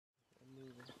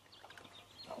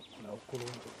See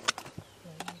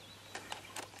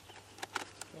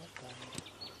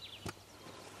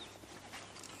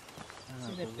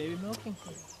that baby milking?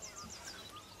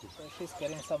 So she's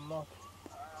getting some milk.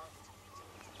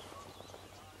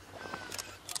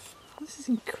 This is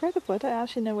incredible. I don't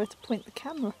actually know where to point the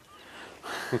camera.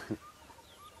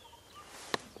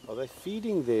 Are they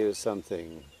feeding there or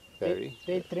something, Barry?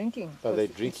 They're drinking. Are they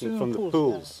drinking from the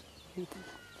pools? Yeah.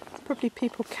 There's probably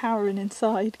people cowering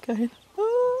inside going,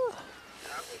 oh.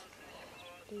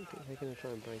 They're going to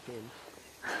try and break in.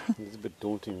 It's a bit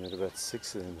daunting that about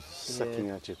 6 of them sucking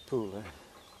out your pool,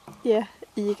 eh? Yeah,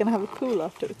 you're going to have a pool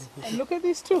afterwards. And look at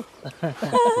these two.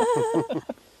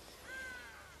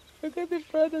 Look at the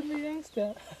brother and the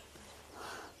youngster.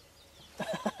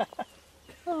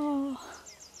 Oh.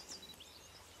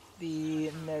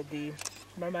 The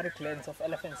mammary glands of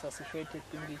elephants are situated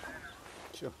in the...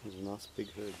 Sure, there's a nice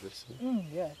big herd this one.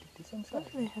 yeah, decent size.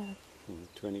 What do they have?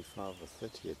 25 or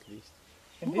 30 at least.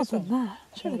 And More this than one, that.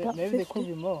 Surely about maybe 50. there could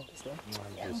be more. So.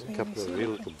 There's a couple of real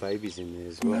little babies in there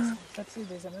as well. But see,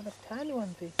 there's another tiny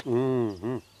one there.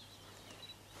 Mm-hmm.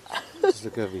 Just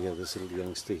look over here, this little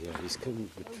youngster here. He's coming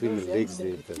between the legs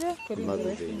there, the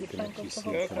mother there. You can actually see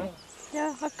him coming.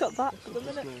 Yeah, I've got that for the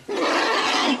minute. What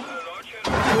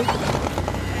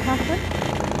happened?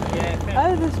 Yeah,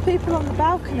 Oh, there's people on the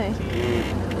balcony.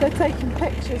 They're taking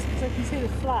pictures because I can see the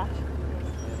flash.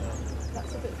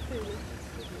 That's a bit foolish.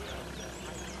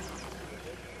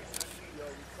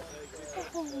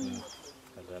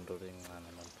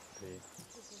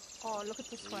 Oh, look at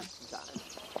this one.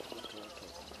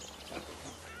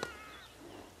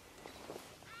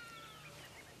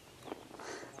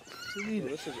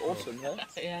 This is awesome, huh?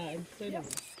 yeah, incredible.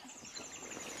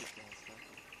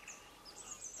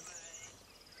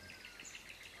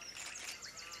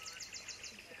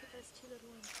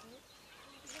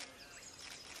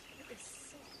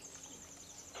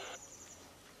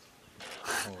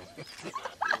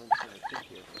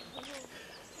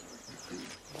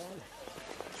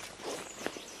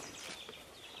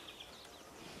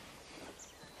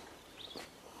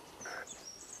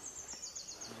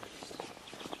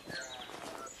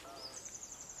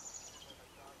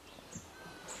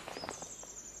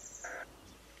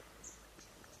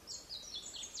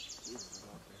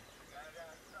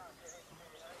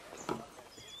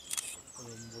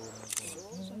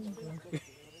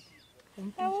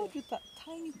 How old would that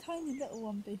tiny, tiny little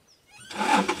one be?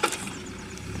 I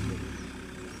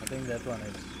think that one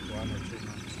is 1 or 2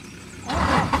 months.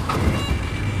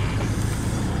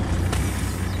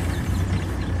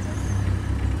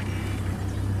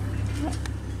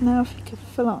 Now if you could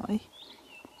fly.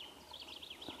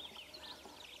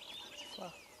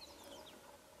 Wow.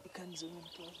 You can zoom in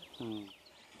closer.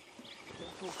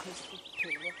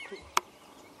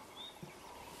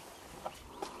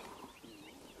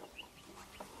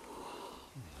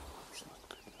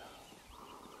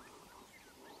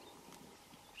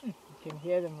 You can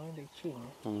hear them when they chew.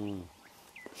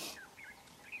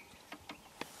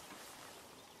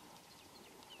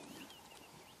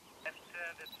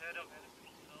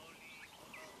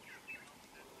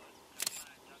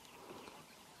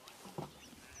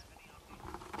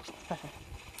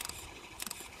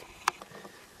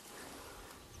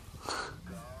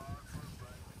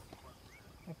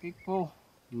 A big bull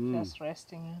just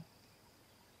resting.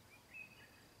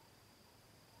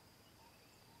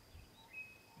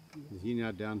 Is he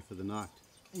now down for the night?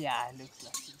 Yeah, it looks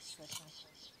like he's resting.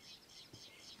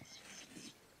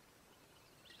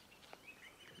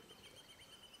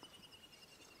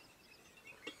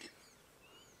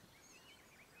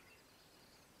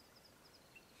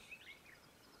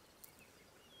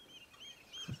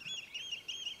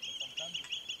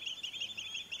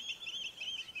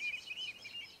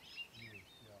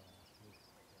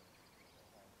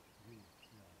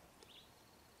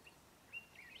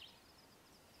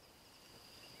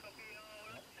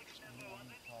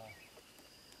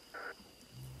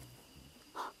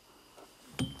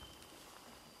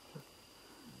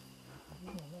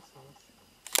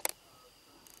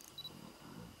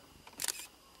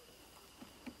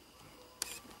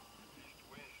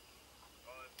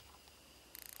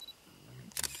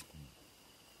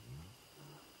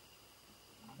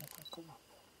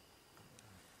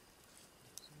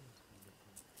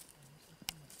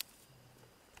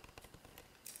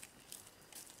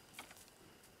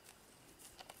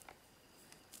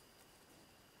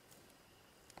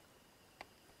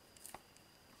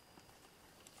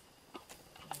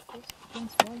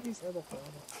 Thanks for all these other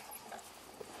flowers.